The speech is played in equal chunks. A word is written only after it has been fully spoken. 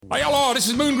Hi, hello, this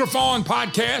is Moon Griffon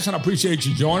Podcast, and I appreciate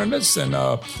you joining us, and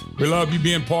we love you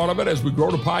being part of it as we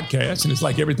grow the podcast, and it's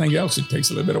like everything else, it takes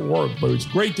a little bit of work, but it's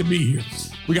great to be here.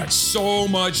 We got so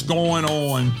much going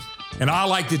on, and I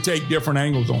like to take different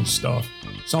angles on stuff.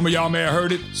 Some of y'all may have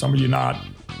heard it, some of you not,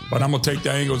 but I'm going to take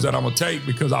the angles that I'm going to take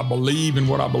because I believe in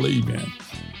what I believe in.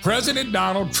 President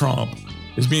Donald Trump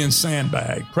is being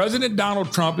sandbagged. President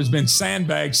Donald Trump has been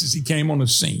sandbagged since he came on the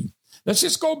scene. Let's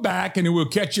just go back and we'll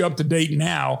catch you up to date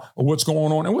now of what's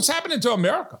going on and what's happening to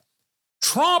America.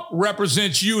 Trump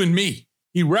represents you and me.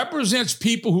 He represents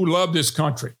people who love this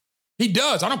country. He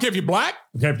does. I don't care if you're black, I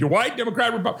don't care if you're white,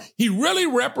 Democrat, Republican. He really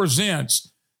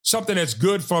represents something that's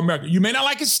good for America. You may not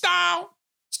like his style.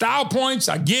 Style points,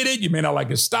 I get it. You may not like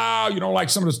his style. You don't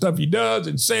like some of the stuff he does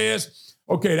and says.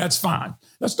 Okay, that's fine.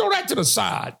 Let's throw that to the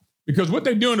side because what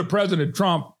they're doing to President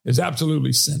Trump is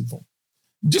absolutely sinful.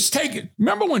 Just take it.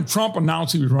 Remember when Trump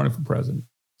announced he was running for president?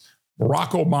 Barack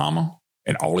Obama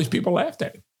and all these people laughed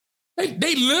at him.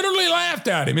 They literally laughed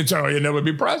at him and said, "Oh, he'll never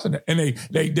be president." And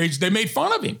they made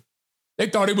fun of him. They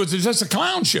thought it was just a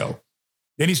clown show.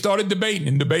 Then he started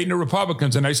debating the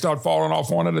Republicans, and they start falling off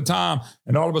one at a time.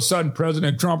 And all of a sudden,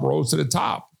 President Trump rose to the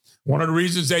top. One of the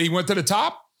reasons that he went to the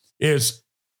top is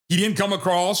he didn't come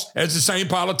across as the same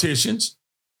politicians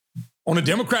on the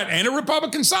Democrat and the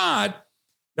Republican side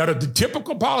that are the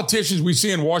typical politicians we see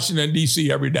in Washington,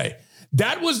 D.C. every day.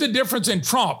 That was the difference in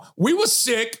Trump. We were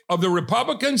sick of the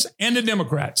Republicans and the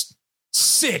Democrats.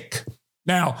 Sick.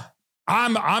 Now,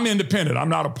 I'm independent. I'm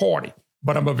not a party,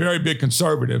 but I'm a very big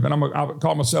conservative, and I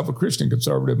call myself a Christian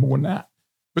conservative more than that.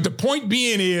 But the point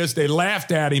being is they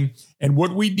laughed at him, and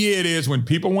what we did is when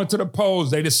people went to the polls,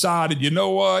 they decided, you know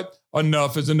what?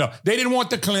 Enough is enough. They didn't want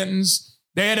the Clintons.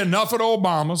 They had enough of the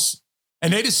Obamas,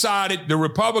 and they decided the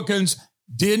Republicans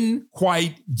didn't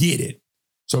quite get it.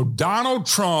 So Donald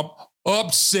Trump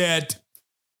upset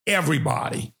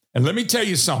everybody. And let me tell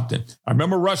you something. I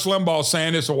remember Rush Limbaugh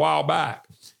saying this a while back.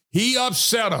 He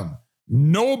upset them.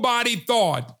 Nobody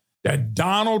thought that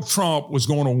Donald Trump was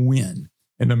going to win.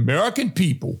 And the American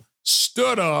people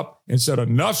stood up and said,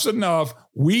 enough's enough.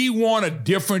 We want a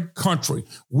different country.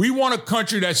 We want a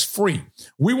country that's free.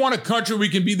 We want a country we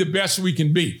can be the best we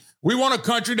can be. We want a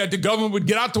country that the government would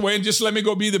get out the way and just let me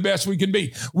go be the best we can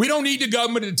be. We don't need the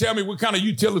government to tell me what kind of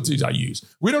utilities I use.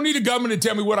 We don't need the government to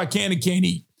tell me what I can and can't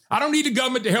eat. I don't need the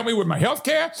government to help me with my health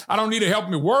care. I don't need to help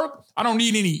me work. I don't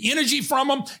need any energy from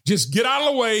them. Just get out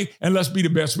of the way and let's be the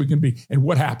best we can be. And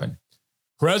what happened?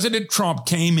 President Trump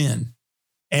came in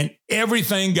and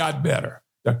everything got better.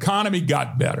 The economy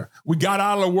got better. We got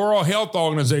out of the World Health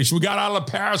Organization. We got out of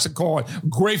the Paris Accord,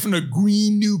 away from the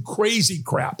Green New crazy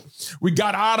crap. We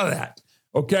got out of that,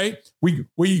 okay? We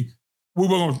were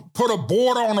going to put a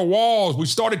border on the walls. We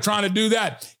started trying to do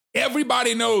that.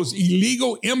 Everybody knows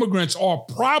illegal immigrants are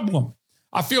a problem.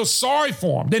 I feel sorry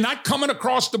for them. They're not coming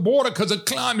across the border because of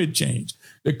climate change.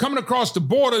 They're coming across the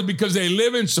border because they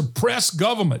live in suppressed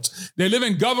governments. They live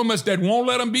in governments that won't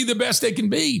let them be the best they can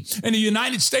be. And the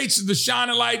United States is the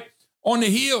shining light on the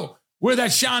hill. We're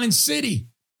that shining city.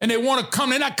 And they want to come.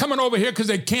 They're not coming over here because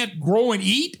they can't grow and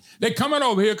eat. They're coming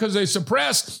over here because they're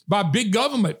suppressed by big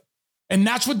government. And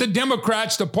that's what the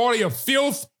Democrats, the party of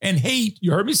filth and hate,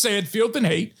 you heard me say it, filth and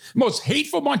hate, most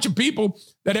hateful bunch of people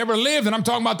that ever lived. And I'm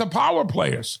talking about the power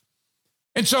players.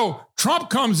 And so Trump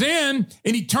comes in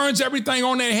and he turns everything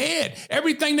on their head,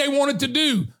 everything they wanted to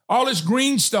do, all this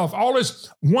green stuff, all this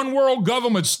one world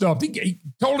government stuff. He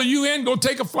told the UN, go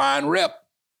take a flying rip.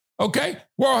 Okay.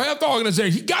 World Health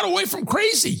Organization. He got away from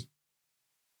crazy.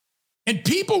 And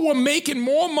people were making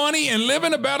more money and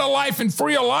living a better life and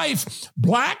freer life.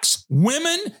 Blacks,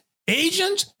 women,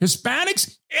 Asians,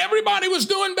 Hispanics, everybody was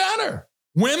doing better.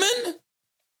 Women,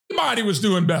 everybody was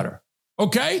doing better.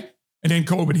 Okay. And then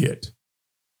COVID hit.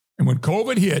 And when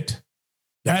COVID hit,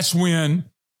 that's when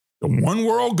the one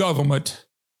world government,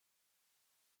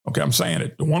 okay, I'm saying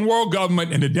it, the one world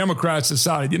government and the Democrats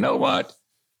decided, you know what?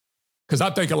 Because I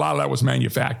think a lot of that was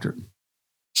manufactured.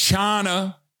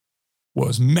 China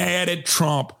was mad at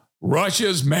Trump.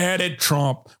 Russia's mad at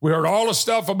Trump. We heard all the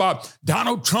stuff about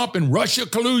Donald Trump and Russia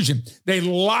collusion. They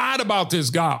lied about this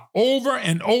guy over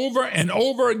and over and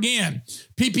over again.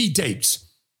 PP tapes.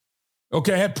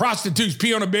 Okay, had prostitutes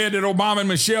pee on the bed that Obama and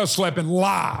Michelle slept in.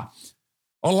 Lie.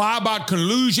 A lie about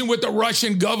collusion with the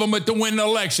Russian government to win the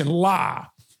election. Lie.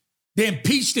 They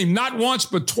impeached him not once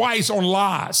but twice on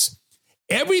lies.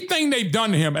 Everything they've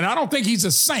done to him, and I don't think he's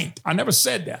a saint. I never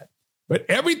said that. But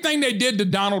everything they did to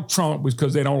Donald Trump was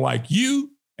because they don't like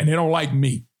you and they don't like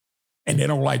me and they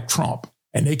don't like Trump.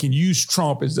 And they can use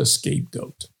Trump as the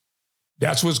scapegoat.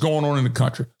 That's what's going on in the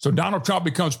country. So Donald Trump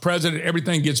becomes president.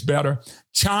 Everything gets better.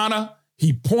 China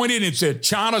He pointed and said,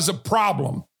 China's a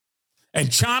problem.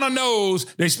 And China knows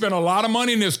they spend a lot of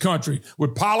money in this country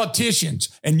with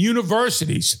politicians and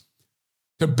universities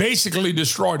to basically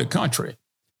destroy the country.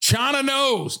 China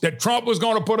knows that Trump was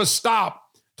going to put a stop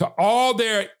to all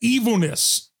their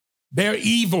evilness. They're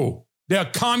evil. They're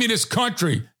a communist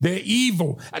country. They're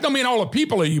evil. I don't mean all the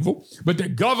people are evil, but the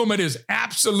government is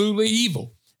absolutely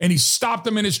evil. And he stopped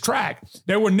them in his track.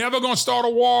 They were never going to start a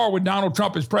war with Donald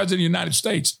Trump as president of the United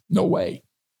States. No way.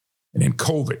 And then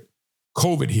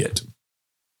COVID hit.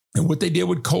 And what they did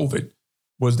with COVID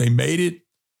was they made it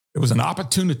was an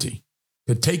opportunity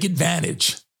to take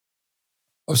advantage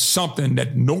of something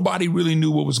that nobody really knew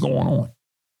what was going on.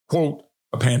 Quote,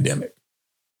 a pandemic.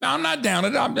 Now, I'm not down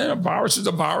at it. A virus is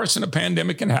a virus and a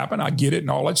pandemic can happen. I get it and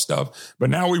all that stuff.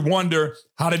 But now we wonder,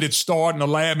 how did it start in a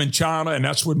lab in China? And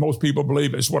that's what most people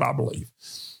believe. It's what I believe.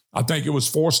 I think it was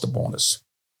forced upon us.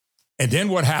 And then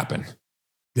what happened?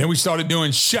 Then we started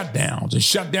doing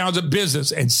shutdowns of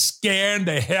business and scaring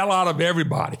the hell out of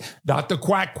everybody. Dr.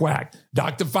 Quack,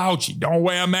 Dr. Fauci, don't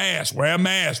wear a mask, wear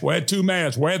 2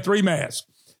 masks, wear 3 masks.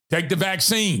 Take the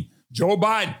vaccine. Joe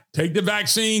Biden, take the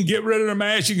vaccine, get rid of the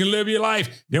mask, you can live your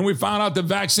life. Then we found out the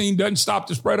vaccine doesn't stop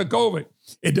the spread of COVID.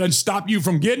 It doesn't stop you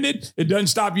from getting it. It doesn't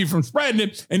stop you from spreading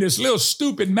it. And this little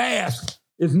stupid mask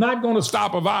is not going to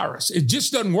stop a virus. It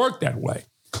just doesn't work that way.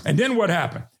 And then what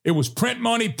happened? It was print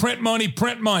money.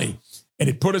 And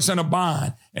it put us in a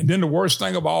bind. And then the worst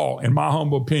thing of all, in my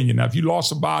humble opinion, now, if you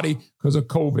lost a body because of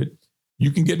COVID,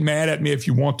 you can get mad at me if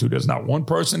you want to. There's not one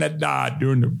person that died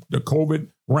during the COVID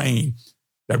reign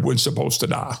that wasn't supposed to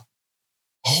die.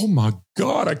 Oh my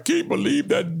God, I can't believe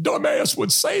that dumbass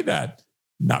would say that.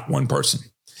 Not one person.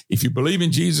 If you believe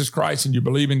in Jesus Christ and you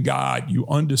believe in God, you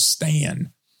understand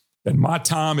that my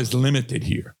time is limited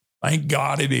here. Thank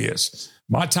God it is.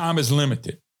 My time is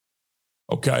limited.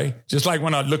 Okay? Just like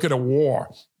when I look at a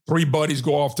war, 3 buddies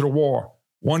go off to the war.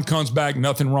 One comes back,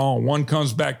 nothing wrong. One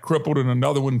comes back crippled and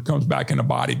another one comes back in a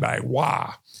body bag.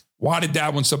 Why? Why did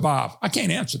that one survive? I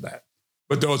can't answer that.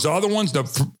 But those other ones, the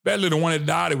one that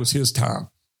died, it was his time.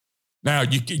 Now,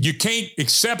 you can't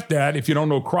accept that if you don't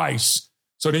know Christ.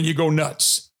 So then you go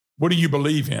nuts. What do you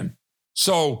believe in?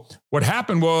 So what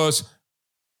happened was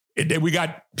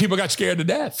people got scared to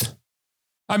death.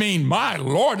 I mean, my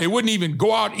Lord, they wouldn't even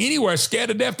go out anywhere scared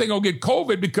to death they're going to get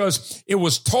COVID because it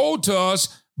was told to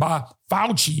us by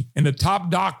Fauci and the top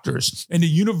doctors and the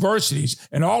universities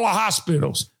and all the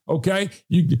hospitals. Okay,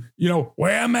 you know,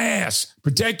 wear a mask,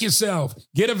 protect yourself,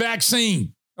 get a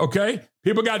vaccine. Okay,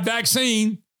 people got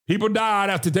vaccine. People died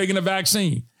after taking a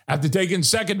vaccine, after taking the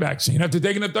second vaccine, after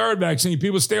taking the third vaccine.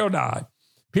 People still died.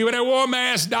 People that wore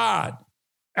masks died.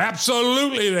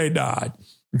 Absolutely, they died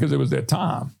because it was their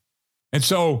time. And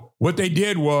so what they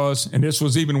did was, and this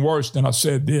was even worse than I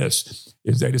said this,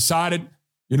 is they decided,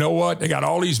 you know what? They got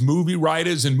all these movie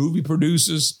writers and movie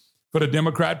producers for the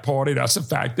Democrat Party. That's a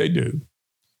fact, they do.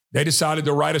 They decided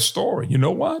to write a story. You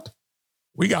know what?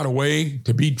 We got a way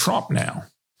to beat Trump now.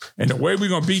 And the way we're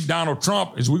going to beat Donald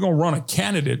Trump is we're going to run a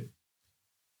candidate.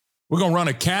 We're going to run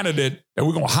a candidate that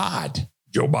we're going to hide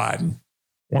Joe Biden.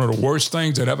 One of the worst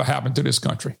things that ever happened to this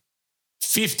country.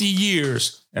 50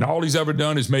 years, and all he's ever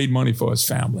done is made money for his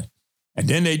family. And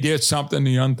then they did something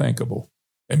the unthinkable.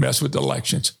 They messed with the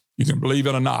elections. You can believe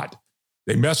it or not.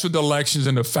 They messed with the elections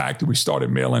and the fact that we started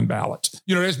mail-in ballots.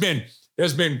 You know,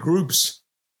 there's been groups.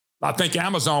 I think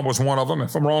Amazon was one of them.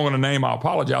 If I'm wrong on the name, I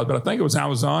apologize, but I think it was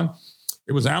Amazon.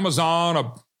 It was Amazon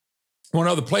or one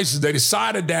of the places. They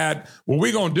decided that what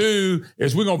we're going to do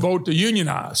is we're going to vote to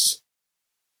unionize.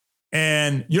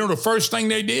 And you know the first thing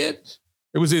they did?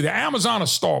 It was either Amazon or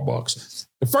Starbucks.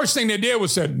 The first thing they did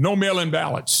was said, no mail-in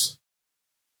ballots.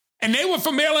 And they were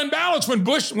for mail-in ballots when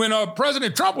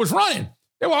President Trump was running.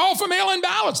 They were all for mail-in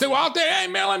ballots. They were out there, hey,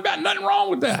 mail-in ballots, nothing wrong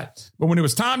with that. But when it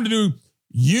was time to do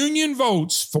union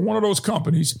votes for one of those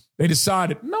companies, they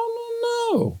decided, no.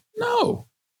 No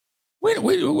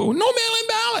mail-in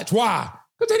ballots. Why?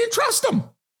 Because they didn't trust them.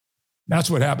 That's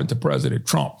what happened to President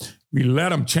Trump. We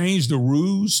let him change the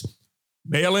rules,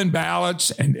 mail-in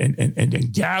ballots and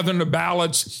gathering the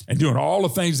ballots and doing all the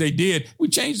things they did. We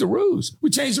changed the rules. We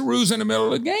changed the rules in the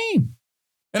middle of the game.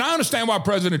 And I understand why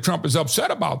President Trump is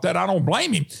upset about that. I don't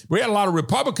blame him. We had a lot of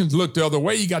Republicans look the other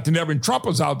way. You got the Nevin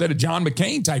Trumpers out there, the John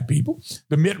McCain type people,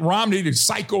 the Mitt Romney, the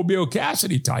psycho Bill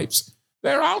Cassidy types.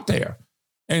 They're out there.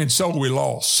 And so we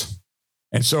lost.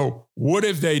 And so what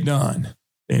have they done?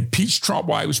 They impeached Trump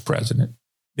while he was president.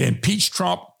 They impeached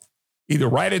Trump either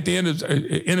right at the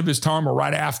end of his term or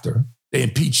right after. They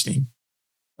impeached him,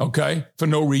 okay, for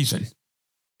no reason.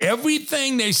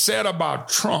 Everything they said about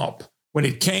Trump when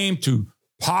it came to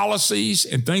policies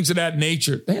and things of that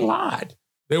nature, they lied.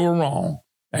 They were wrong.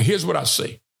 Now, here's what I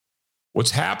see.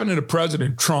 What's happening to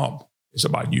President Trump is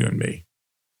about you and me.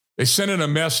 They sent in a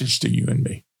message to you and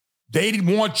me. They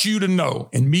want you to know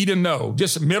and me to know,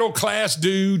 just a middle-class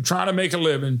dude trying to make a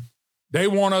living. They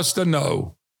want us to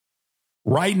know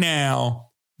right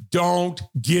now, don't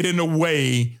get in the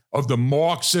way of the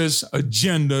Marxist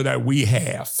agenda that we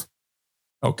have.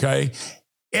 Okay?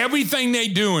 Everything they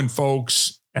doing,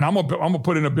 folks, and I'm gonna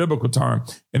put in a biblical term,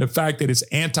 in the fact that it's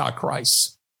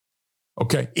antichrist.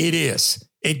 Okay? It is.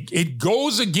 It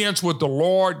goes against what the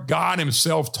Lord God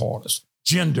himself taught us.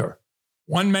 Gender.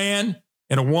 One man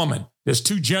and a woman. There's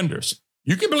two genders.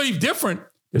 You can believe different.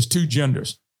 There's two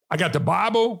genders. I got the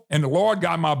Bible and the Lord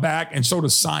got my back, and so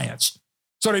does science.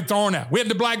 So they throwing that. We had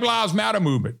the Black Lives Matter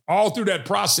movement all through that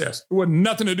process. It had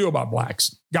nothing to do about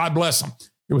blacks. God bless them.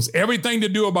 It was everything to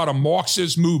do about a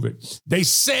Marxist movement. They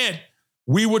said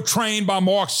we were trained by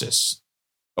Marxists.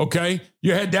 Okay?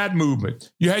 You had that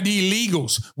movement. You had the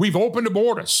illegals. We've opened the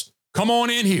borders. Come on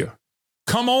in here.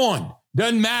 Come on.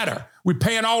 Doesn't matter. We're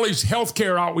paying all this health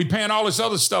care out. We're paying all this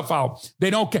other stuff out. They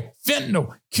don't care.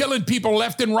 Fentanyl, killing people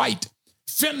left and right.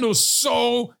 Fentanyl is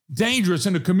so dangerous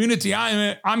in the community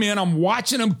I'm in. I'm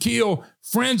watching them kill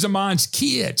friends of mine's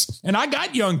kids. And I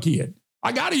got young kid.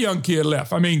 I got a young kid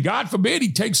left. I mean, God forbid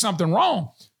he takes something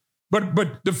wrong. But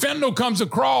the fentanyl comes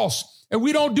across and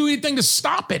we don't do anything to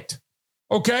stop it.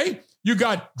 Okay? You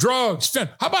got drugs.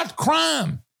 How about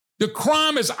crime? The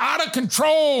crime is out of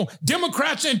control.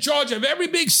 Democrats are in charge of every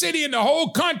big city in the whole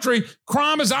country.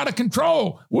 Crime is out of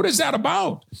control. What is that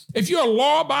about? If you're a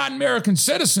law-abiding American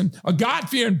citizen, a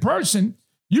God-fearing person,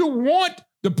 you want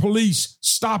the police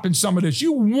stopping some of this.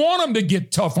 You want them to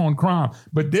get tough on crime.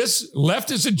 But this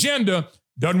leftist agenda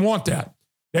doesn't want that.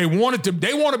 They want to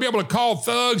be able to call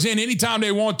thugs in anytime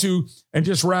they want to and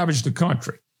just ravage the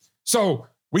country. So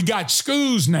we got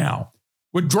schools now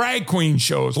with drag queen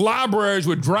shows, libraries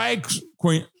with drag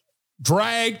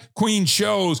queen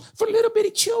shows for little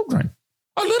bitty children.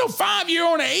 A little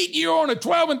 5-year-old, an 8-year-old, and a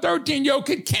 12 and 13-year-old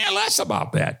could care less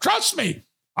about that. Trust me,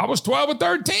 I was 12 or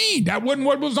 13. That wasn't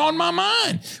what was on my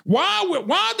mind. Why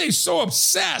are they so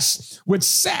obsessed with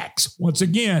sex? Once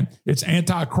again, it's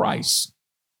antichrist.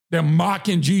 They're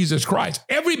mocking Jesus Christ.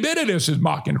 Every bit of this is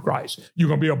mocking Christ. You're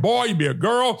going to be a boy, you be a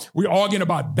girl. We're arguing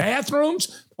about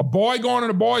bathrooms. A boy going in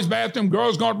a boy's bathroom,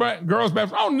 girls going to girls'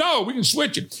 bathroom. Oh, no, we can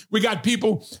switch it. We got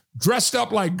people dressed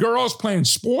up like girls playing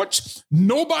sports.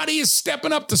 Nobody is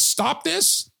stepping up to stop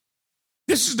this.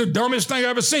 This is the dumbest thing I've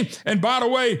ever seen. And by the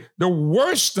way, the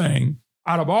worst thing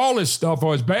out of all this stuff,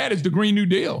 or as bad as the Green New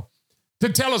Deal, to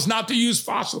tell us not to use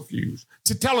fossil fuels,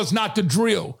 to tell us not to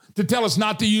drill, to tell us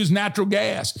not to use natural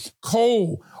gas,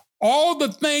 coal, all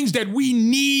the things that we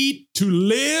need to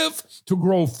live, to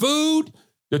grow food.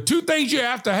 The two things you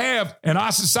have to have in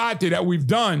our society that we've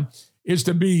done is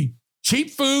to be cheap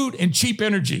food and cheap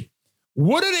energy.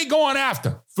 What are they going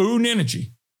after? Food and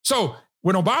energy. So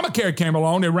when Obamacare came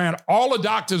along, they ran all the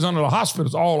doctors under the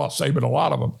hospitals, all I'll say, but a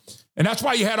lot of them. And that's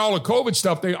why you had all the COVID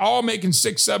stuff. They all making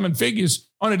 6-7 figures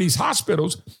under these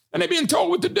hospitals, and they're being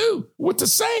told what to do, what to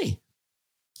say.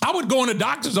 I would go in the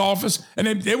doctor's office, and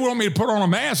they want me to put on a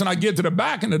mask, and I get to the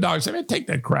back, and the doctor said, man, take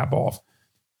that crap off.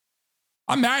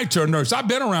 I'm married to a nurse. I've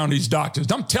been around these doctors.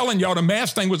 I'm telling y'all, the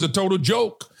mask thing was a total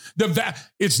joke.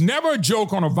 It's never a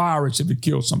joke on a virus if it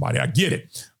kills somebody. I get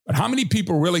it. But how many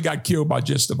people really got killed by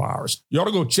just the virus? You ought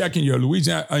to go check in your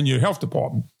Louisiana, in your health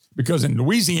department, because in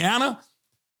Louisiana,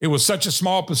 it was such a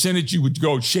small percentage you would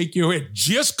go shake your head.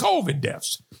 Just COVID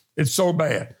deaths. It's so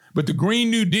bad. But the Green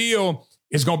New Deal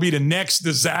is going to be the next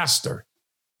disaster.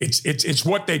 It's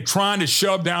what they're trying to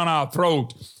shove down our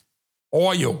throat.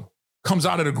 Oil comes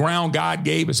out of the ground God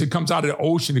gave us. It comes out of the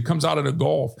ocean. It comes out of the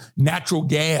Gulf. Natural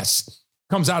gas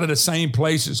comes out of the same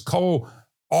places. Coal,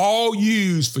 all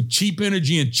used for cheap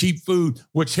energy and cheap food,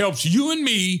 which helps you and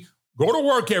me go to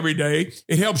work every day.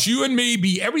 It helps you and me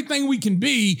be everything we can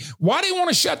be. Why do they want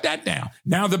to shut that down?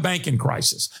 Now the banking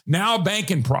crisis. Now a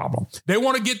banking problem. They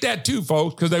want to get that too,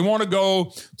 folks, because they want to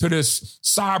go to this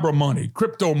cyber money,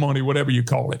 crypto money, whatever you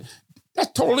call it.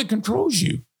 That totally controls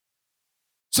you.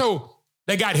 So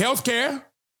they got health care,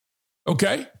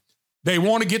 okay? They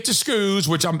want to get to schools,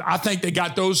 which I think they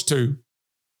got those too.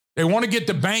 They want to get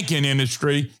the banking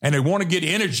industry, and they want to get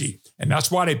energy. And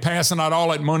that's why they're passing out all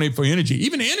that money for energy.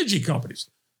 Even the energy companies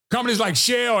like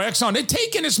Shell, Exxon, they're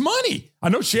taking this money. I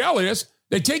know Shell is.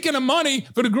 They're taking the money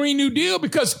for the Green New Deal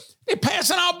because they're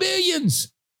passing out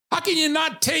billions. How can you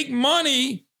not take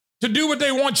money to do what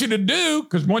they want you to do?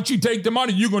 Because once you take the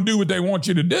money, you're going to do what they want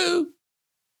you to do.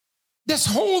 This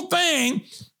whole thing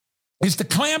is to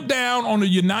clamp down on the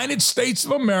United States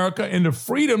of America and the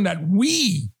freedom that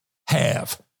we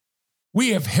have. We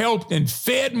have helped and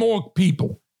fed more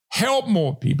people, helped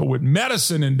more people with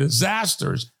medicine and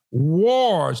disasters,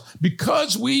 wars,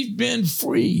 because we've been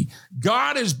free.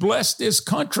 God has blessed this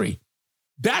country.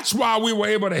 That's why we were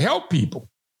able to help people.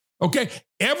 Okay?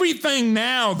 Everything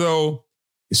now, though,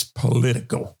 is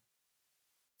political.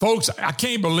 Folks, I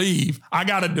can't believe I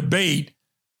got a debate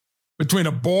between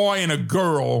a boy and a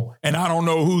girl, and I don't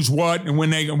know who's what and when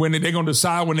they're going to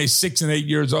decide when they're 6 and 8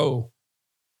 years old.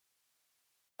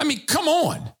 I mean, come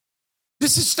on.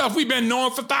 This is stuff we've been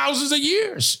knowing for thousands of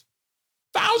years.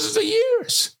 Thousands of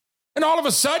years. And all of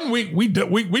a sudden, we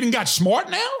didn't got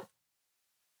smart now?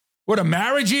 What a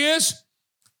marriage is?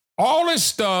 All this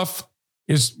stuff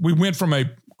is, we went from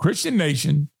a Christian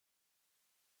nation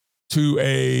to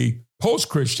a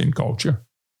post-Christian culture.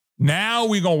 Now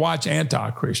we're going to watch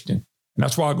anti-Christian. And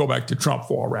that's why I go back to Trump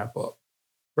before I wrap up.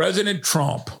 President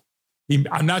Trump,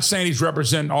 I'm not saying he's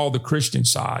representing all the Christian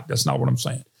side. That's not what I'm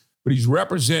saying. But he's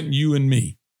representing you and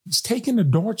me. He's taking the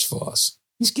darts for us.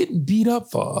 He's getting beat up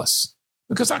for us.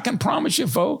 Because I can promise you,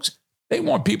 folks, they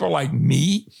want people like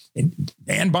me and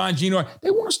Dan Bongino. They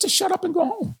want us to shut up and go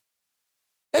home.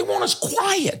 They want us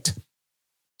quiet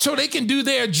so they can do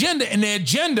their agenda. And their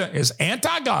agenda is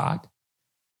anti-God,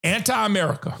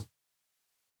 anti-America.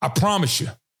 I promise you,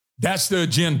 that's the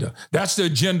agenda. That's the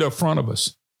agenda in front of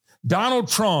us. Donald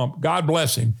Trump, God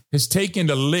bless him, has taken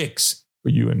the licks for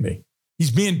you and me.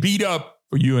 He's being beat up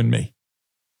for you and me.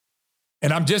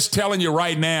 And I'm just telling you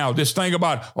right now, this thing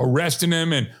about arresting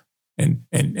him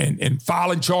and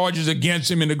filing charges against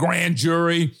him in the grand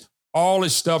jury, all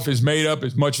this stuff is made up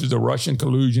as much as the Russian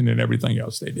collusion and everything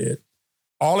else they did.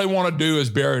 All they want to do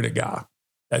is bury the guy.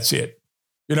 That's it.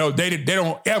 You know, they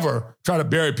don't ever try to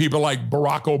bury people like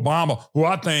Barack Obama, who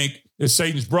I think is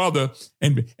Satan's brother.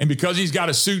 And because he's got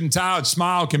a suit and tie and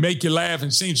smile, can make you laugh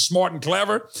and seem smart and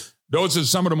clever, those are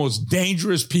some of the most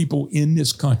dangerous people in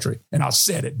this country. And I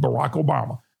said it, Barack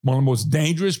Obama, one of the most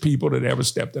dangerous people that ever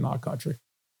stepped in our country.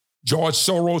 George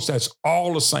Soros, that's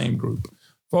all the same group.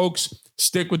 Folks,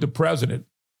 stick with the president.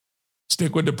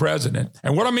 Stick with the president.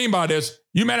 And what I mean by this,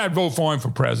 you may not vote for him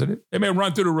for president. They may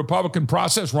run through the Republican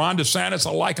process. Ron DeSantis,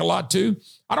 I like a lot too.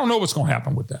 I don't know what's going to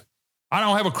happen with that. I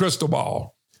don't have a crystal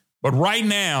ball. But right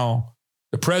now,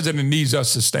 the president needs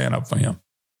us to stand up for him.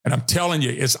 And I'm telling you,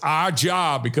 it's our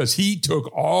job because he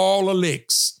took all the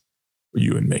licks for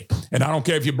you and me. And I don't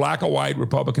care if you're black or white,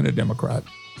 Republican or Democrat.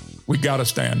 We got to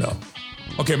stand up.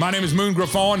 Okay, my name is Moon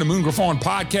Griffon, the Moon Griffon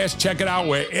Podcast. Check it out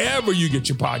wherever you get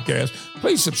your podcast.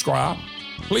 Please subscribe.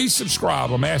 Please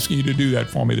subscribe. I'm asking you to do that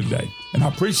for me today. And I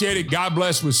appreciate it. God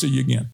bless. We'll see you again.